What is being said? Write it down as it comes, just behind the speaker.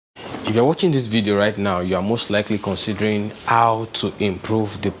If you're watching this video right now, you are most likely considering how to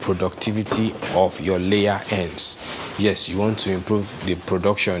improve the productivity of your layer hens. Yes, you want to improve the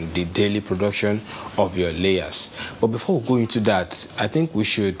production, the daily production of your layers. But before we go into that, I think we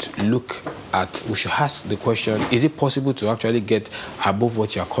should ask the question, is it possible to actually get above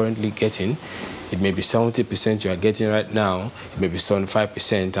what you are currently getting? It may be 70% you are getting right now, it may be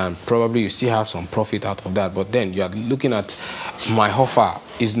 75%, and probably you still have some profit out of that. But then you are looking at my offer,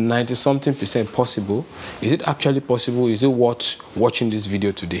 is 90-something% possible? Is it actually possible? Is it worth watching this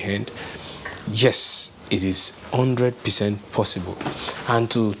video to the end? Yes, it is 100% possible.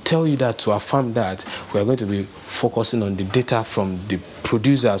 And to tell you that, to affirm that, we are going to be focusing on the data from the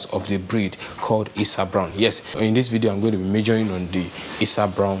producers of the breed called Isa Brown. Yes, in this video I'm going to be majoring on the Isa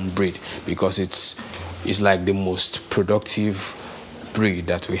Brown breed because it's like the most productive breed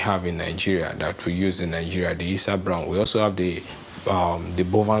that we have in Nigeria, that we use in Nigeria, the Isa Brown. We also have the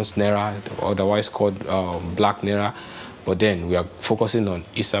Bovance Nera, otherwise called Black Nera. But then we are focusing on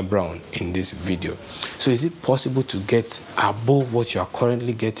Isa Brown in this video. So is it possible to get above what you are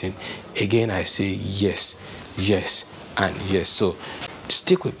currently getting? Again, I say yes, yes, and yes. So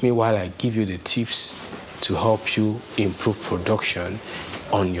stick with me while I give you the tips to help you improve production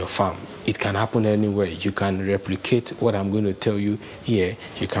on your farm. It can happen anywhere. You can replicate what I'm going to tell you here.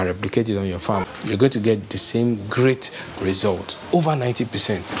 You can replicate it on your farm. You're going to get the same great result. Over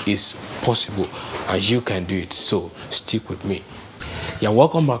 90% is possible, and you can do it. So stick with me. Yeah,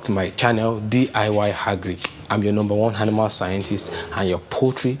 welcome back to my channel, DIY Agric. I'm your #1 animal scientist and your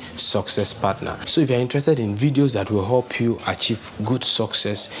poultry success partner. So if you're interested in videos that will help you achieve good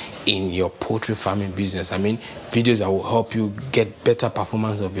success in your poultry farming business, I mean videos that will help you get better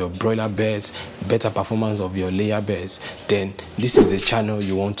performance of your broiler birds, better performance of your layer birds, then this is the channel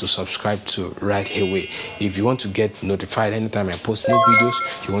you want to subscribe to right away. If you want to get notified anytime I post new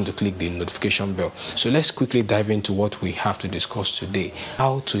videos, you want to click the notification bell. So let's quickly dive into what we have to discuss today: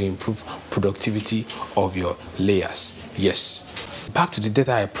 how to improve productivity of your layers. Yes, back to the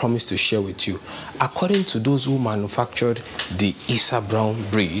data I promised to share with you. According to those who manufactured the Isa Brown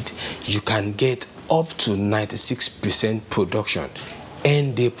breed, you can get up to 96% production,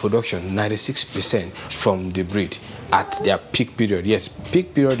 end day production, 96% from the breed at their peak period. Yes,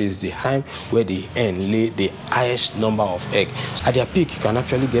 peak period is the time where the hen lay the highest number of eggs. At their peak, you can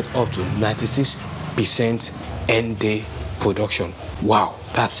actually get up to 96% end day production. Wow,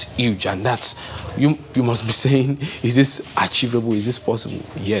 that's huge. And that's, you must be saying, is this achievable? Is this possible?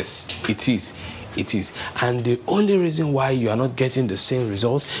 Yes, it is. It is. And the only reason why you are not getting the same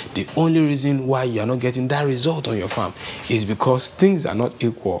result, the only reason why you are not getting that result on your farm is because things are not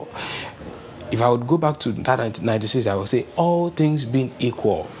equal. If I would go back to that 96, I would say all things being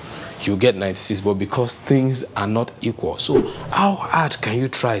equal, you get 96, but because things are not equal. So how hard can you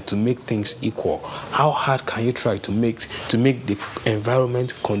try to make things equal? How hard can you try to make the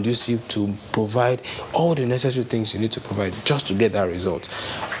environment conducive to provide all the necessary things you need to provide just to get that result?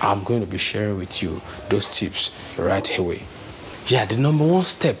 I'm going to be sharing with you those tips right away. Yeah, the #1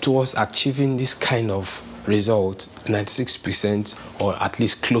 step towards achieving this kind of result, 96% or at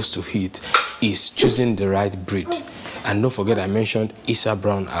least close to it, is choosing the right breed. And don't forget, I mentioned Isa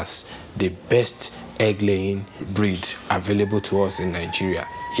Brown as the best egg-laying breed available to us in Nigeria.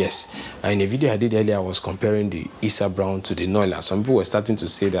 Yes, in a video I did earlier, I was comparing the Isa Brown to the Noila. Some people were starting to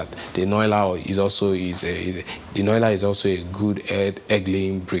say that the Noila is also a good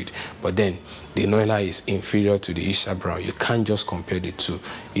egg-laying breed, but then the Noila is inferior to the Isa Brown. You can't just compare the two.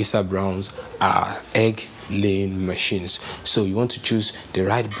 Isa Browns are egg-laying machines, so you want to choose the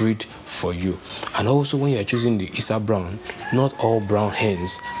right breed for you. And also, when you're choosing the Isa Brown, not all brown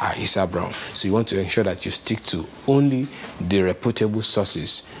hens are Isa Brown, so you want to ensure that you stick to only the reputable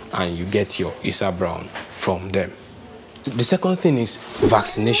sources and you get your Isa Brown from them. The second thing is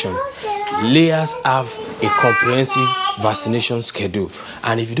vaccination. Layers have a comprehensive vaccination schedule,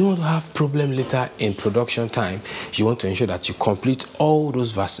 and if you don't want to have problem later in production time, you want to ensure that you complete all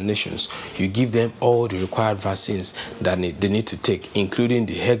those vaccinations. You give them all the required vaccines that they need to take, including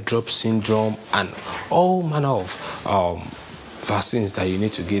the egg drop syndrome and all manner of vaccines that you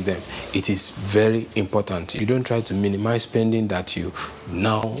need to give them. It is very important. You don't try to minimize spending that you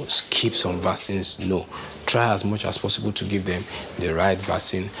now skip some vaccines. No, try as much as possible to give them the right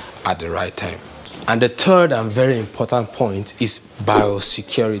vaccine at the right time. And the third and very important point is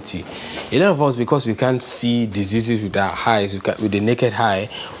biosecurity. A lot of us, because we can't see diseases with our eyes, with the naked eye,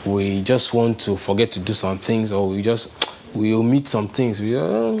 we just want to forget to do some things, or we just we omit some things.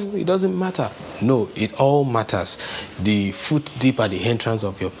 It doesn't matter. No, it all matters. The foot dip at the entrance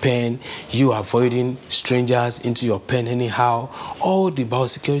of your pen, you avoiding strangers into your pen anyhow, all the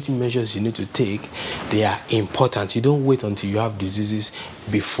biosecurity measures you need to take, they are important. You don't wait until you have diseases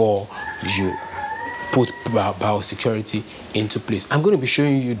before you put biosecurity into place. I'm going to be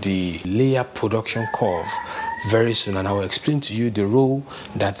showing you the layer production curve very soon, and I will explain to you the role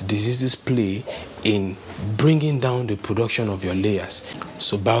that diseases play in bringing down the production of your layers.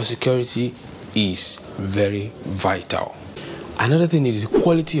 So biosecurity is very vital. Another thing is the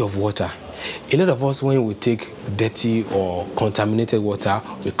quality of water. A lot of us, when we take dirty or contaminated water,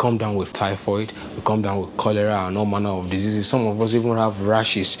 we come down with typhoid, we come down with cholera and all manner of diseases. Some of us even have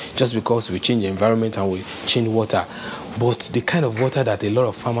rashes just because we change the environment and we change water. But the kind of water that a lot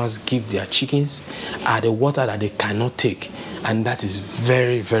of farmers give their chickens are the water that they cannot take, and that is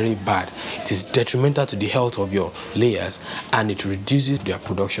very, very bad. It is detrimental to the health of your layers, and it reduces their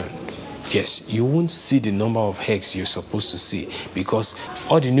production. Yes, you won't see the number of eggs you're supposed to see, because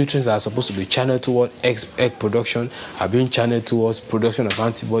all the nutrients that are supposed to be channeled toward egg production are being channeled towards production of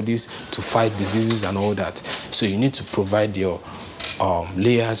antibodies to fight diseases and all that. So you need to provide your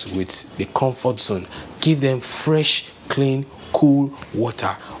layers with the comfort zone. Give them fresh, clean, cool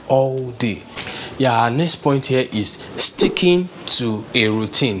water all day. Yeah, our next point here is sticking to a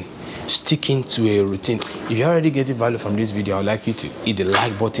routine. Sticking to a routine. If you're already getting value from this video, I'd like you to hit the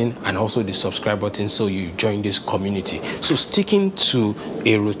like button and also the subscribe button so you join this community. So sticking to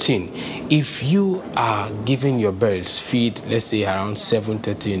a routine. If you are giving your birds feed, let's say around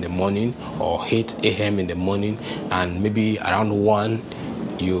 7:30 in the morning or 8 a.m. in the morning, and maybe around 1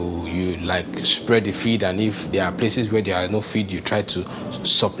 you like spread the feed, and if there are places where there are no feed, you try to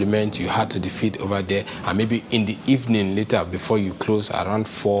supplement, you add to the feed over there, and maybe in the evening later before you close around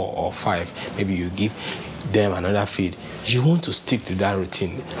 4 or 5, maybe you give them another feed. You want to stick to that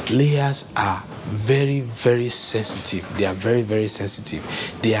routine. Layers are very, very sensitive. They are very, very sensitive.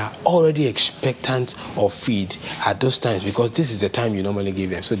 They are already expectant of feed at those times, because this is the time you normally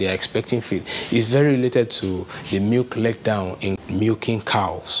give them, so they are expecting feed. It's very related to the milk let down in milking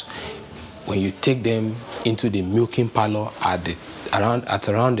cows. When you take them into the milking parlor at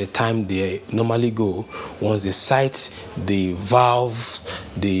around the time they normally go, once they sight the valves,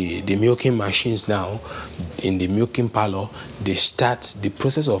 the milking machines now in the milking parlor, they start the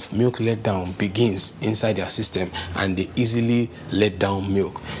process of milk let down begins inside their system, and they easily let down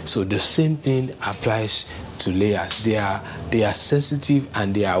milk. So the same thing applies to layers. They are sensitive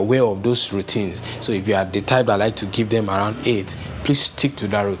and they are aware of those routines. So if you are the type that like to give them around 8, please stick to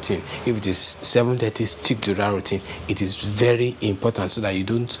that routine. If it is 7:30, stick to that routine. It is very important so that you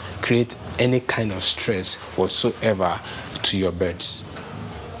don't create any kind of stress whatsoever to your birds.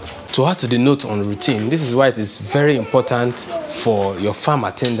 To add to the note on routine, this is why it is very important for your farm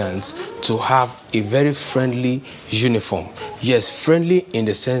attendants to have a very friendly uniform. Yes, friendly in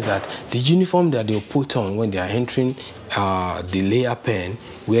the sense that the uniform that they'll put on when they are entering the layer pen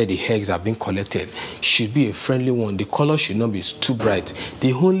where the eggs are being collected should be a friendly one. The color should not be too bright.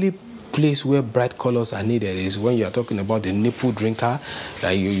 The only place where bright colors are needed is when you are talking about the nipple drinker,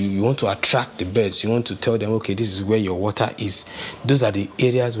 that you want to attract the birds. You want to tell them, okay, this is where your water is. Those are the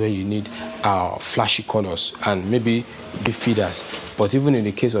areas where you need flashy colors, and maybe the feeders. But even in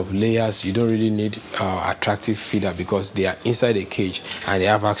the case of layers, you don't really need attractive feeder, because they are inside a cage and they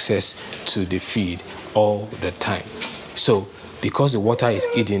have access to the feed all the time. So because the water is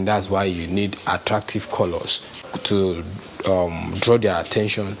hidden, that's why you need attractive colors to draw their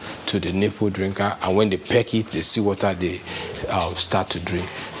attention to the nipple drinker, and when they peck it, they see water, they start to drink.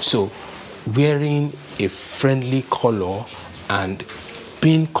 So wearing a friendly color and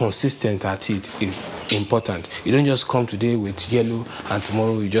being consistent at it is important. You don't just come today with yellow and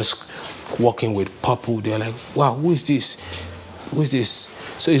tomorrow you just walking with purple. They're like, wow, who is this? Who is this?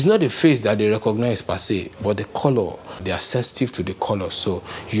 So it's not the face that they recognize per se, but the color. They are sensitive to the color. So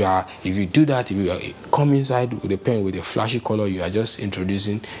if you do that, if you come inside with a pen with a flashy color, you are just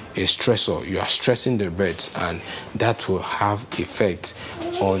introducing a stressor. You are stressing the birds, and that will have effect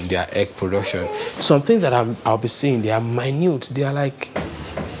on their egg production. Some things that I'll be saying, they are minute. They are like,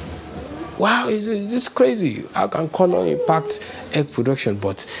 wow, it's crazy. How can color impact egg production?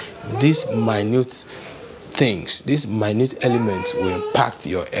 But these minute things, these minute elements will impact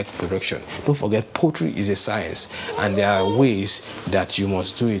your egg production. Don't forget, poultry is a science, and there are ways that you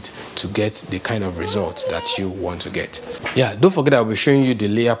must do it to get the kind of results that you want to get. Yeah, don't forget I'll be showing you the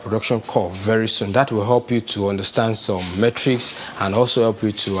layer production curve very soon. That will help you to understand some metrics and also help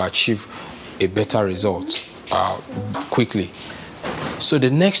you to achieve a better result quickly. So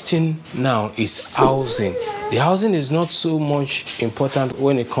the next thing now is housing. The housing is not so much important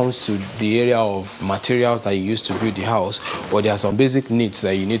when it comes to the area of materials that you use to build the house, but there are some basic needs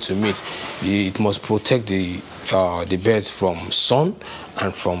that you need to meet. It must protect the birds from sun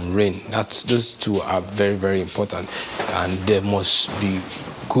and from rain. Those two are very, very important, and there must be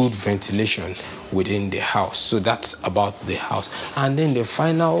good ventilation within the house. So that's about the house. And then the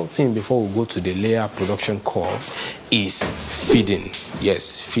final thing before we go to the layer production curve is feeding.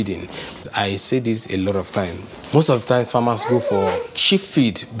 Yes, feeding. I say this a lot of times. Most of the times farmers go for cheap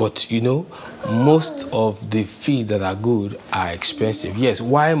feed, but most of the feed that are good are expensive. Yes,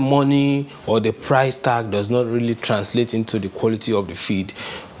 why money or the price tag does not really translate into the quality of the feed.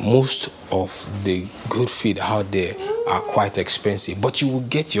 Most of the good feed out there are quite expensive, but you will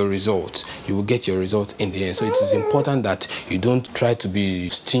get your results. You will get your results in the end. So it is important that you don't try to be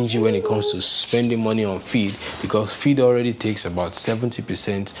stingy when it comes to spending money on feed, because feed already takes about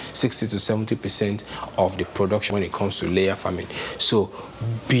 70%, 60 to 70% of the production when it comes to layer farming. So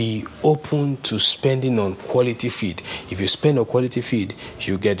be open to spending on quality feed. If you spend on quality feed,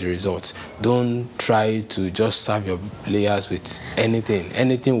 you get the results. Don't try to just serve your layers with anything.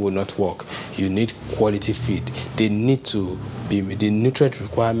 Anything will not work. You need quality feed. The nutrient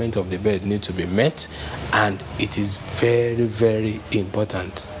requirement of the bird need to be met, and it is very, very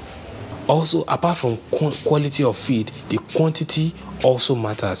important. Also, apart from quality of feed, the quantity also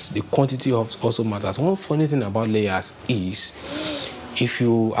matters. One funny thing about layers is, if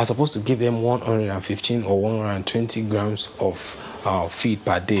you are supposed to give them 115 or 120 grams of feed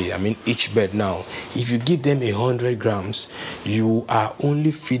per day, each bird now, if you give them 100 grams, you are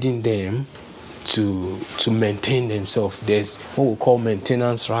only feeding them to maintain themselves. There's what we call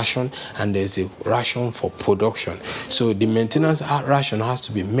maintenance ration, and there's a ration for production. So the maintenance ration has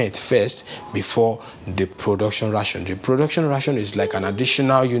to be met first before the production ration. The production ration is like an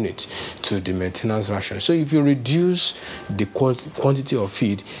additional unit to the maintenance ration. So if you reduce the quantity of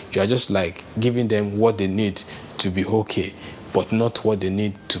feed, you are just like giving them what they need to be okay, but not what they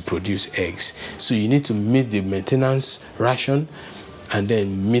need to produce eggs. So you need to meet the maintenance ration and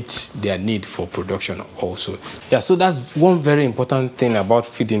then meet their need for production also. Yeah, so that's one very important thing about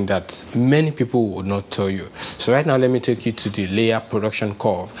feeding that many people would not tell you. So right now, let me take you to the layer production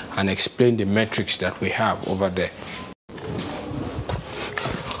curve and explain the metrics that we have over there.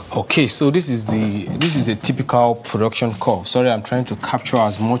 Okay, so this is a typical production curve. Sorry, I'm trying to capture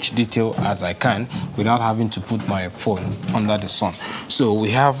as much detail as I can without having to put my phone under the sun. So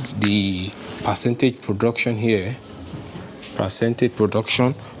we have the percentage production here. Percentage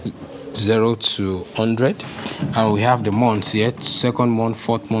production 0 to 100, and we have the months here: second month,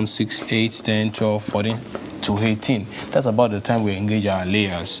 fourth month, 6, 8, 10, 12, 14 to 18. That's about the time we engage our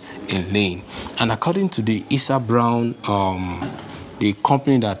layers in laying. And according to the Issa Brown, the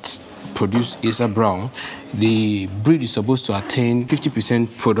company that produced Issa Brown, the breed is supposed to attain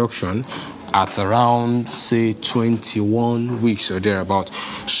 50% production at around, say, 21 weeks or thereabout.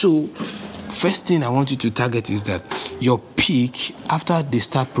 So first thing I want you to target is that your peak, after they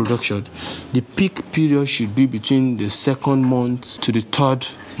start production, the peak period should be between the second month to the third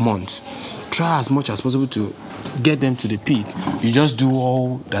month. Try as much as possible to get them to the peak. You just do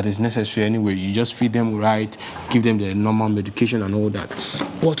all that is necessary anyway. You just feed them right, give them the normal medication and all that.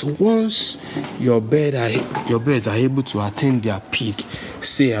 But once your birds are able to attain their peak,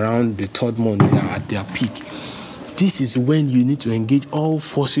 say around the third month, they are at their peak. This is when you need to engage all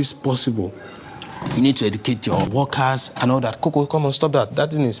forces possible. You need to educate your workers and all that. Coco, come on, stop that.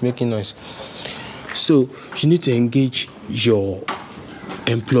 That thing is making noise. So you need to engage your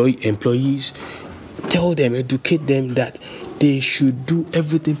employees. Tell them, educate them that they should do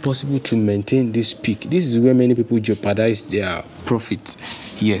everything possible to maintain this peak. This is where many people jeopardize their profit.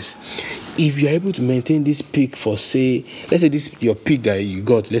 Yes. If you're able to maintain this peak for, say, let's say your peak that you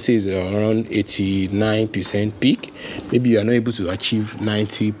got, let's say is around 89% peak, maybe you are not able to achieve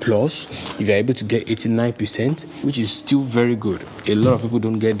 90 plus. If you're able to get 89%, which is still very good, a lot of people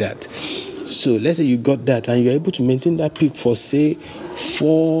don't get that. So let's say you got that and you're able to maintain that peak for, say,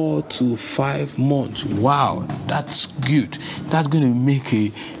 4 to 5 months. Wow, that's good. That's going to make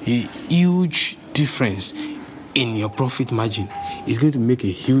a huge difference in your profit margin. It's going to make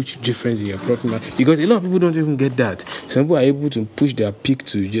a huge difference in your profit margin, because a lot of people don't even get that. Some people are able to push their peak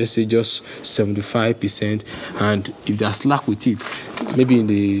to just 75%, and if they're slack with it, maybe in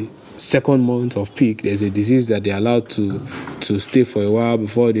the second month of peak, there's a disease that they're allowed to stay for a while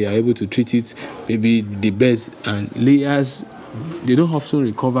before they are able to treat it. Maybe the birds and layers, they don't have to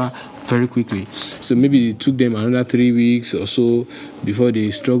recover very quickly. So maybe it took them another 3 weeks or so before they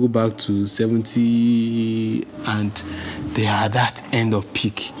struggle back to 70, and they are at that end of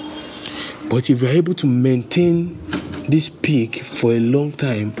peak. But if you're able to maintain this peak for a long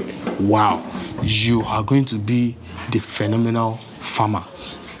time, wow, you are going to be the phenomenal farmer.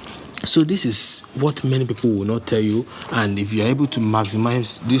 So this is what many people will not tell you, and if you are able to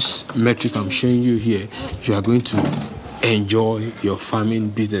maximize this metric I'm showing you here, you are going to enjoy your farming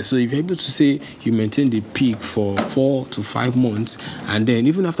business. So if you're able to say you maintain the peak for 4 to 5 months, and then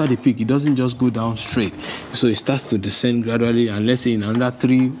even after the peak, it doesn't just go down straight, so it starts to descend gradually, and let's say in another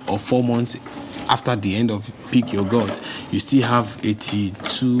 3 or 4 months after the end of peak you got, you still have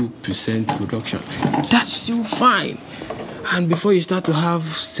 82% production. That's still fine. And before you start to have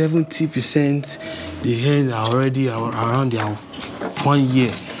 70%, the hens are already around their 1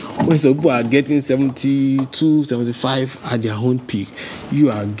 year. When some people are getting 72, 75 at their own peak, you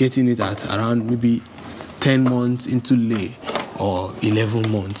are getting it at around maybe 10 months into lay or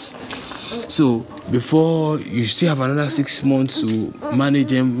 11 months. So before you still have another 6 months to manage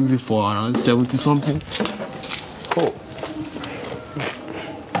them, maybe for around 70 something. Oh,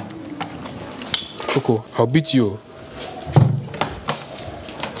 Coco, I'll beat you.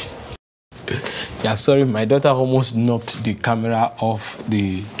 Yeah, sorry, my daughter almost knocked the camera off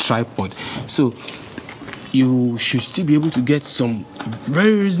the tripod. So you should still be able to get some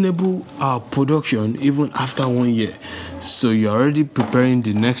very reasonable production even after 1 year. So you're already preparing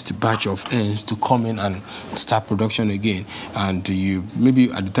the next batch of hens to come in and start production again. And you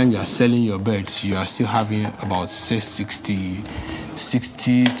maybe at the time you are selling your birds, you are still having about say 60 to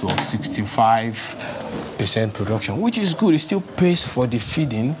 65% production, which is good. It still pays for the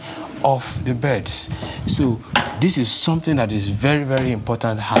feeding of the birds. So this is something that is very, very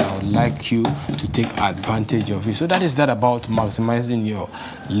important, and I would like you to take advantage of it. So that is that about maximizing your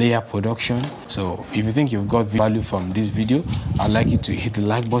layer production. So if you think you've got value from this video, I'd like you to hit the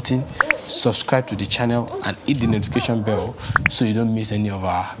like button, subscribe to the channel, and hit the notification bell so you don't miss any of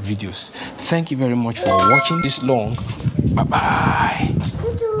our videos. Thank you very much for watching this long. Bye bye.